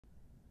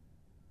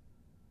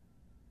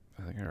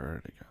think I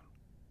heard it again.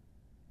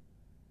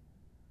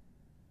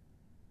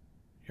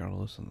 You gotta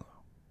listen though.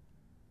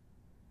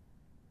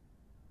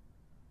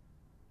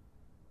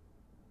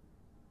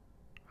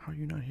 How are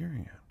you not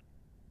hearing it?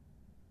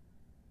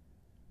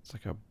 It's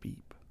like a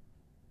beep.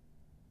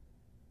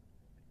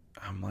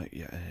 I'm like,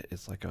 yeah,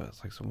 it's like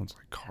someone's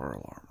like car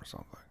alarm or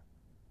something.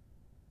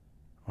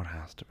 What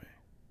has to be?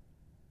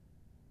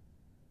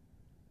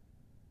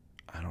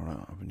 I don't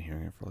know. I've been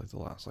hearing it for like the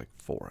last like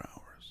 4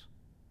 hours.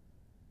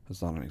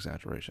 That's not an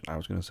exaggeration. I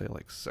was gonna say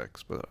like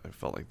 6, but I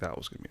felt like that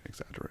was gonna be an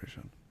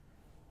exaggeration.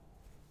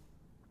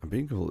 I'm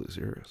being completely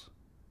serious.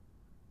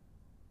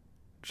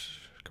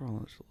 Come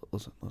on,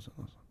 listen.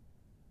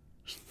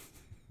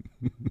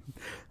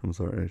 I'm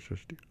sorry I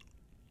shushed you.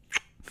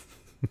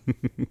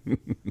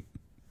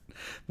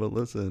 But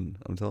listen,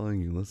 I'm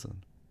telling you,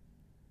 listen.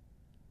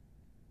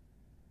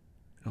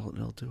 It'll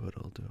do it,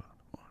 it'll do it.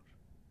 Watch.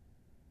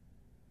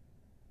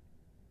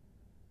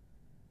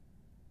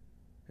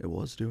 It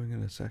was doing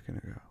it a second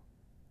ago.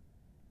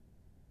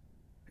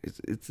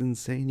 It's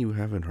insane you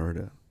haven't heard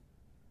it.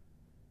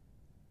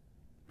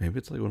 Maybe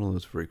it's like one of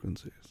those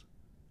frequencies.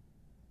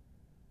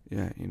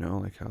 Yeah, you know,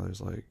 like how there's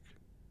like,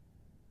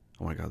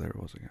 oh my god, there it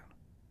was again.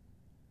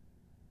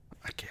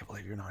 I can't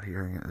believe you're not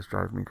hearing it. It's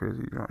driving me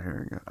crazy. You're not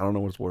hearing it. I don't know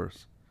what's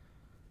worse.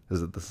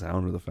 Is it the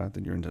sound or the fact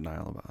that you're in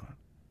denial about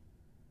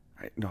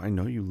it? No, I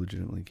know you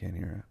legitimately can't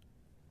hear it.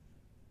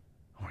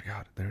 Oh my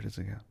god, there it is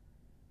again.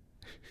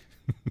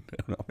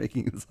 I'm not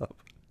making this up.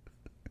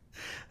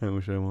 I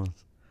wish I was.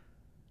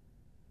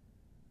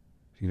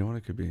 You know what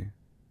it could be?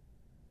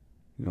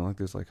 You know, like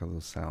there's like how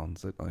those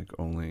sounds that like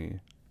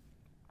only,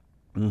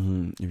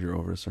 if you're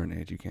over a certain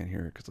age you can't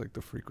hear it because like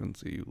the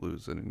frequency you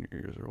lose it in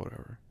your ears or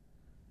whatever.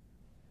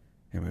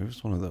 Yeah, maybe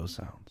it's one of those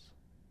sounds.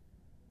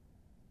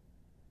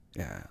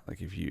 Yeah,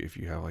 like if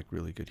you have like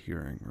really good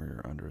hearing or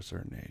you're under a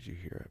certain age, you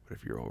hear it. But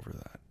if you're over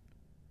that,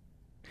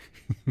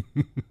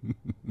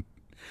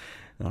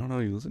 I don't know.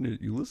 You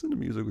listen to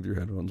music with your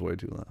headphones way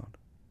too loud.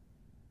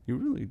 You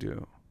really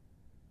do.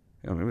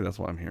 Yeah, maybe that's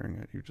why I'm hearing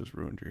it. You just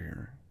ruined your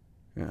hearing.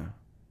 Yeah.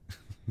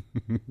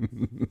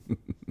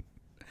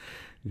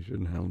 You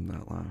shouldn't have them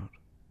that loud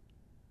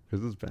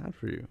because it's bad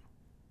for you.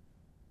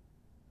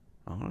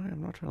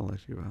 I'm not trying to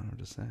let you out. I'm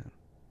just saying.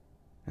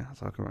 Yeah,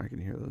 that's how come I can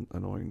hear the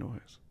annoying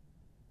noise.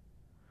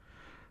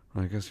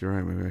 Well, I guess you're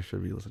right. Maybe I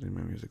should be listening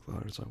to my music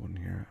louder so I wouldn't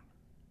hear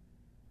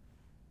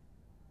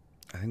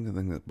it. I think the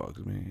thing that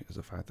bugs me is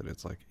the fact that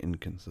it's like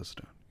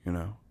inconsistent, you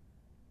know?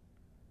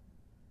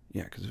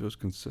 Yeah, because if it was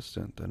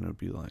consistent, then it would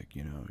be like,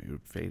 you know, it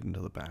would fade into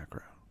the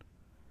background.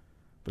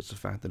 But it's the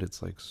fact that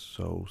it's like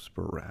so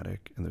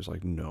sporadic and there's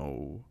like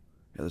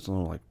there's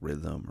no like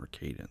rhythm or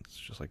cadence.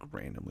 It just like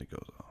randomly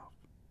goes off.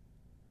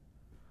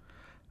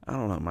 I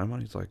don't know. My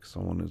money's like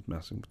someone is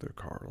messing with their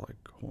car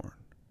like horn.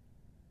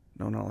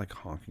 No, not like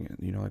honking it.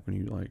 You know, like when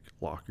you like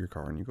lock your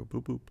car and you go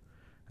boop boop,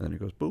 and then it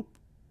goes boop.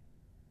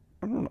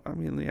 I don't know. I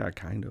mean, yeah,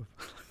 kind of.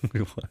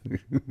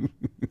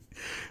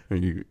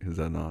 Is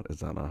that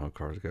not how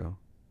cars go?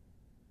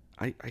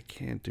 I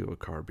can't do a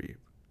car beep.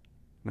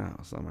 No,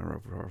 it's not my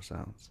repertoire of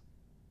sounds.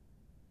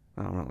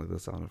 No, I'm not like the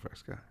sound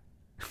effects guy.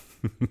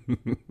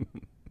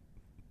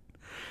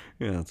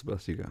 Yeah, that's the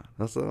best you got.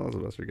 That's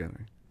the best you're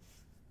getting.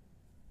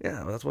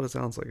 Yeah, that's what it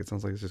sounds like. It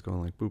sounds like it's just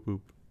going like boop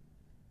boop.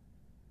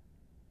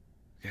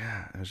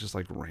 Yeah, it's just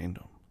like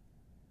random.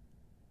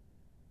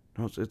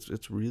 No,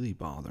 it's really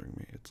bothering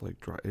me. It's like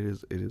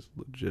it is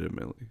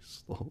legitimately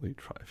slowly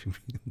driving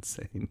me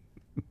insane.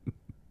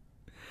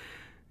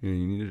 Yeah,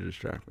 you need to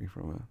distract me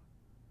from it.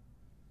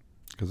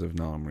 Because if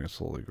not, I'm gonna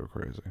slowly go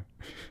crazy.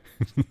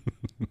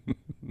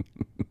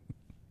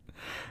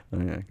 Oh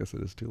yeah, I guess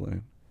it is too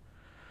late.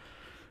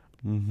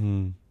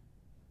 Mm-hmm.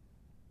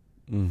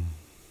 Mm.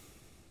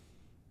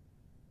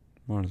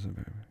 What is it,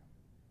 baby?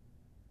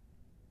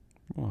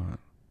 What?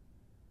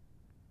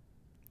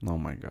 Oh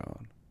my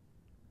god.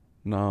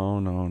 No,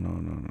 no, no,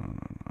 no, no, no,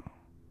 no.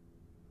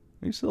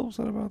 Are you still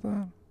upset about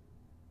that?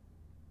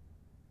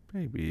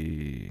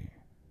 Baby.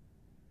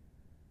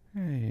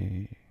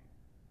 Hey.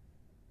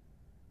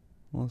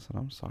 Listen,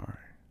 I'm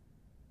sorry.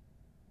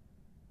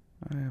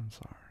 I am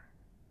sorry.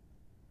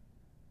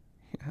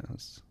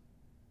 Yes,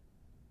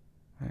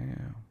 I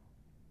am.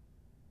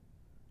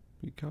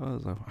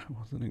 Because I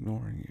wasn't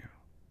ignoring you.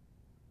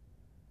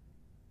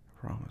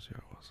 I promise you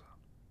I wasn't.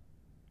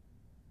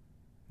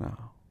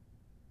 No.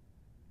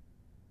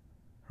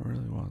 I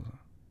really wasn't.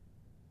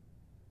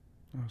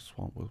 I was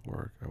swamped with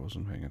work. I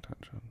wasn't paying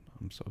attention.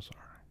 I'm so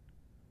sorry.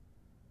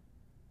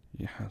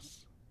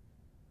 Yes.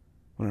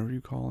 Whenever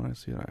you call and I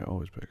see it, I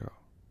always pick up.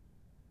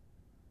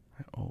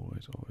 I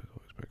always, always,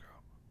 always pick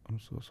up. I'm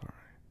so sorry.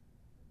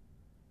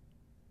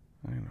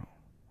 I know.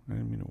 I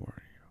didn't mean to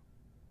worry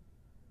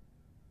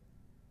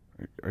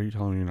you. Are you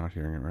telling me you're not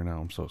hearing it right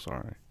now? I'm so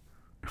sorry.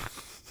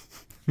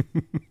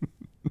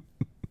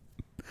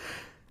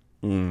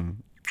 Mm.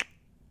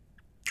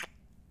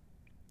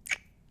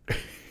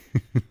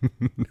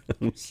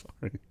 I'm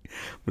sorry,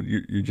 but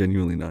you're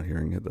genuinely not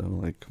hearing it though.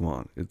 Like, come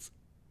on, it's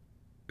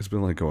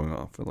been like going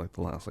off for like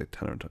the last like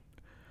 10 or 10.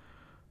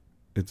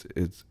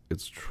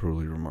 It's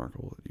truly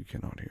remarkable that you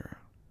cannot hear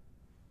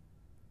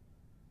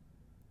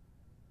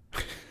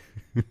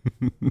it.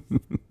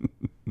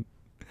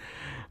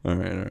 All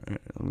right, all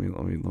right. Let me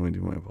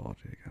do my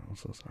apology again. I'm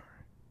so sorry.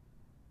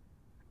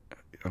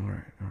 All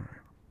right, all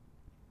right,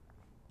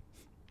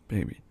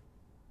 baby.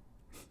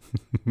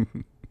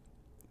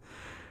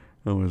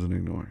 I wasn't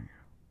ignoring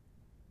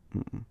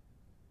you.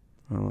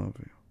 I love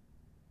you.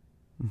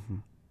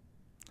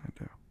 I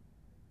do.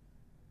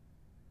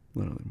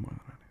 Literally more than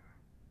anything.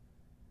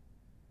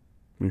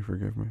 Will you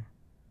forgive me?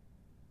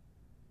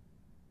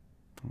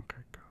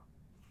 Okay, go.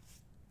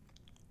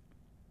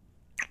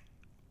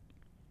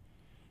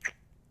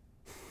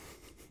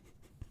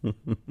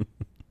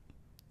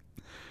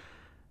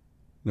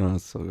 No,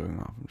 it's still going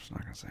off. I'm just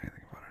not gonna say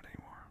anything about it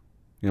anymore.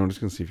 I'm just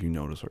gonna see if you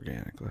notice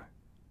organically.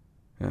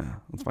 Yeah,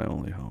 that's my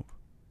only hope.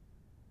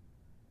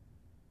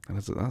 And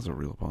that's a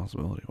real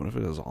possibility. What if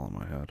it is all in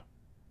my head?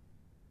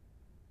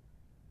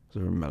 Is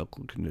there a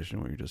medical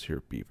condition where you just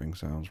hear beeping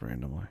sounds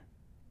randomly?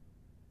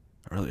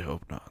 I really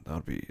hope not.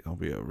 That'll be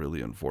a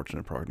really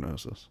unfortunate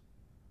prognosis.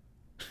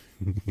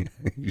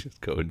 You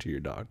just go into your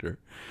doctor.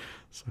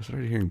 So I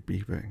started hearing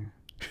beeping.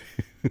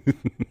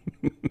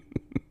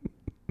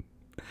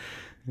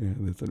 Yeah,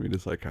 they send me to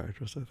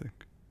psychiatrist, I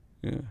think.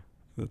 Yeah.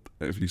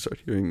 If you start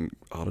hearing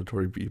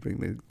auditory beeping,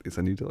 they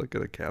send you to like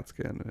get a CAT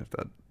scan, and if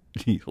that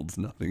yields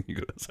nothing, you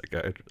go to a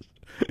psychiatrist.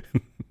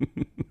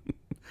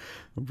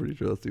 I'm pretty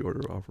sure that's the order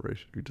of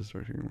operation. You just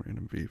start hearing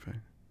random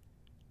beeping.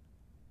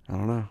 I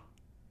don't know.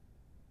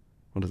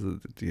 What is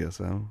it? The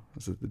DSO?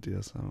 Is it the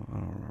DSO? I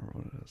don't remember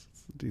what it is.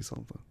 It's the D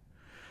something.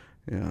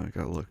 Yeah, I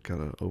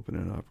gotta open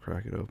it up,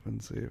 crack it open,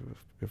 see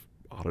if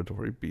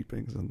auditory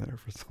beeping's in there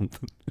for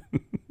something.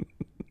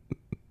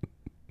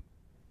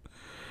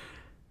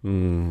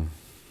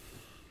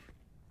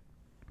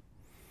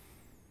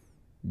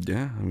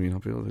 Yeah, I mean, I'll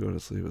be able to go to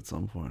sleep at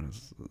some point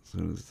as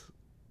soon as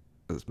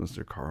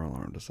Mr. Car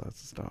Alarm decides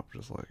to stop.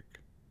 Just like,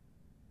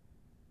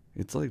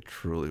 it's like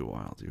truly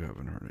wild. You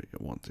haven't heard it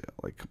yet once yet.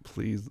 Like,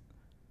 please.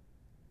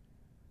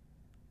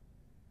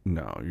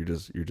 No, you're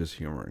just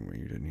humoring me.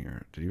 You didn't hear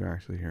it. Did you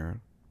actually hear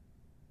it?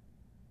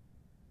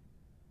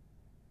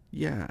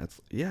 Yeah.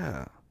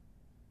 Yeah,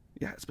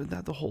 it's been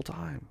that the whole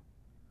time.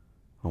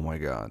 Oh my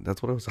god,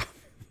 that's what I was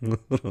what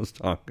I was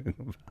talking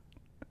about.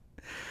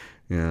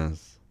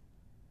 Yes.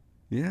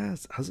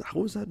 Yes.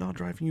 How is that not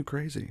driving you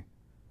crazy?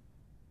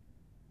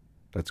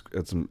 That's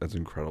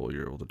incredible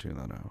you're able to tune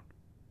that out.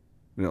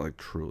 Like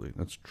truly.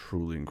 That's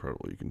truly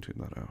incredible you can tune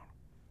that out.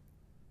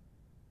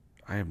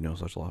 I have no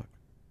such luck.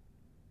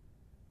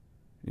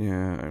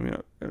 Yeah, I mean,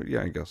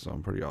 yeah, I guess so.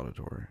 I'm pretty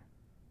auditory.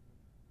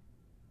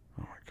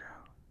 Oh my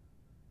god.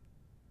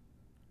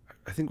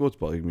 I think what's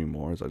bugging me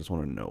more is I just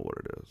want to know what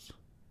it is.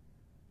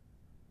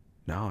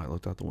 Now I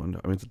looked out the window.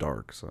 I mean, it's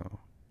dark, so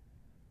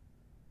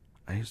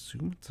I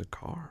assume it's a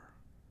car.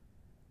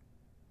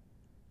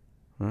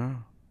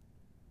 Huh?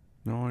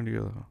 No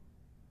idea though.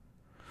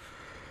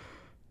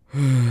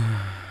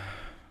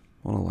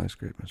 One of life's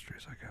great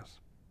mysteries, I guess.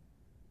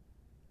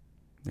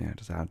 Yeah,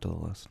 just add to the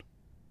list.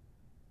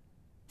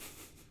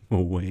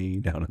 Way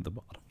down at the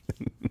bottom.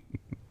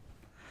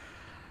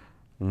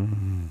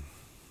 Mm-hmm.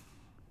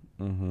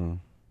 Mm-hmm.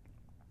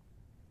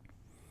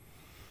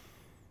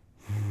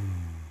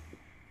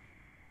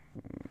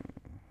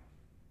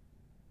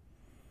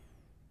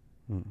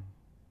 Mm.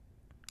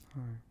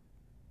 Hi.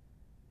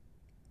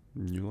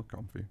 You look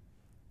comfy.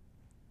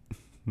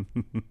 I'm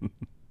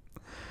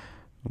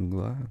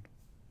glad.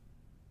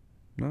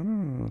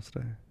 No,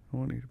 stay. I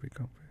want you to be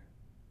comfy.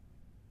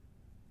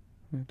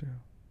 I do.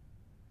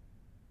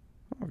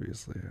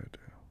 Obviously, I do.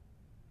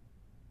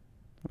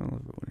 I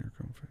love it when you're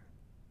comfy.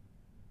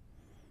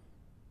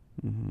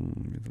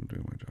 Means I'm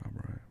doing my job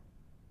right.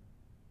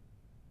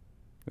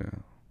 Yeah.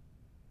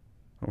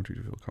 I want you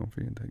to feel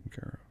comfy and taken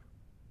care of.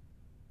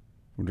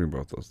 I'm doing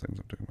both those things.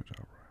 I'm doing my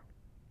job right.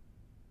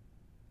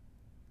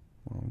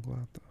 Well, I'm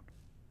glad that.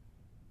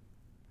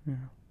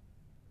 Yeah.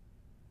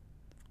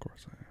 Of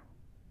course I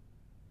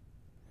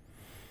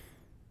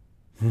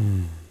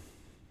am.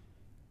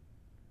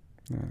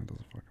 Nah, it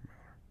doesn't fucking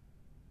matter.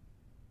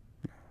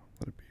 No,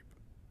 let it beep.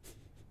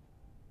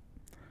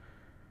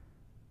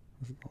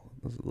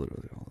 This is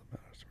literally all that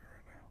matters to me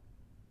right now.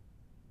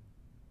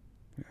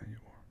 Yeah, you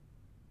are.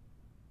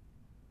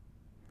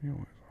 You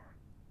always are.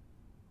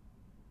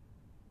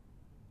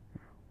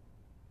 Yeah.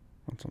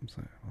 That's what I'm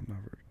saying.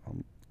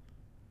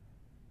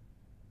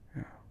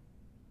 Yeah.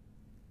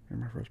 You're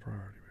my first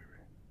priority, baby.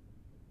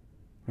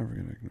 Never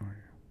gonna ignore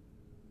you.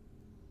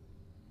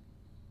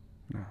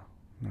 No,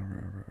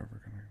 never,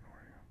 ever gonna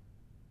ignore you.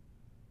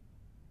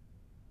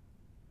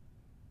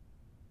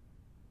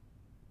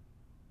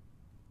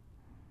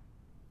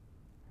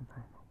 No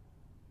problem.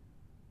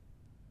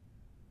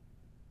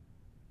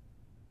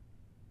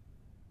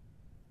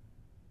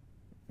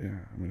 Yeah,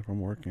 I mean, if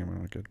I'm working, I might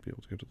not be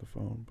able to get to the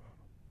phone, but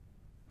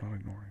I'm not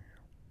ignoring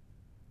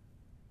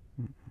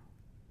you.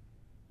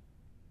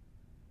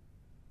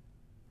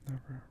 Never,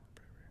 ever,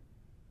 baby.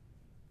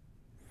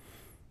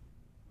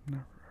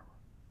 Never, ever.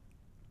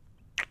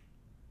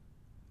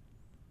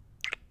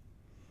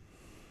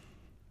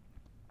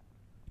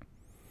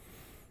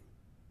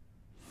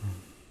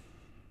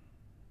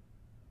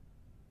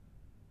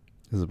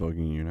 Is it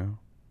bugging you now?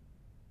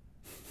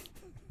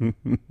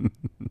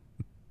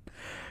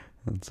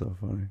 That's so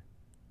funny.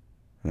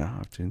 Yeah,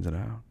 I've tuned it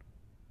out.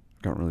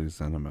 I can't really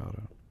zen about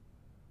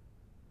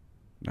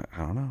it.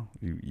 I don't know.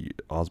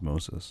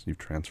 Osmosis. You've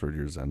transferred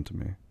your zen to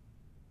me.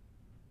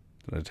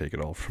 Did I take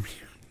it all from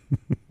you?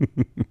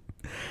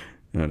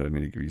 No, I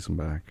need to give you some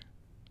back.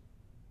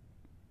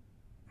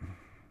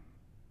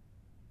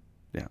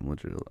 Yeah, I'm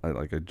legit.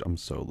 I'm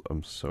so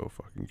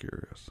fucking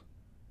curious.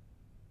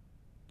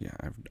 Yeah,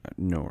 I have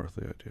no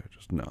earthly idea.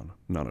 Just none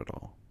at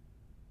all.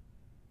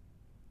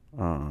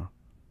 Uh,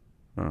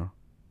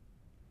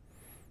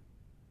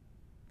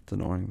 it's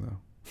annoying though.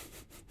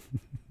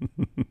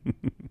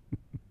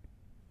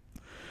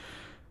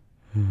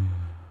 Hmm.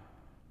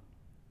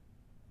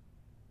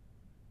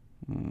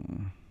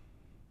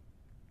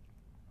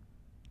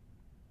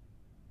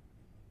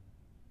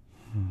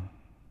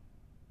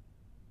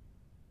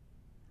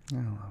 I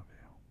love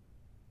you.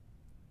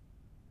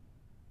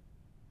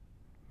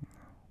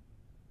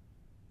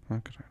 How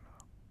could I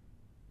not?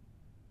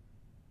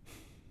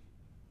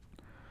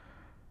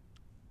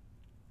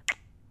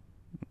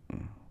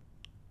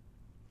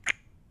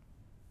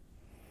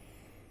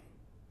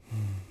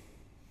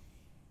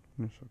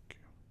 You're so cute.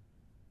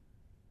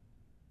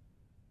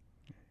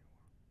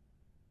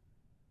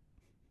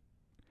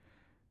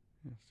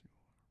 Yes.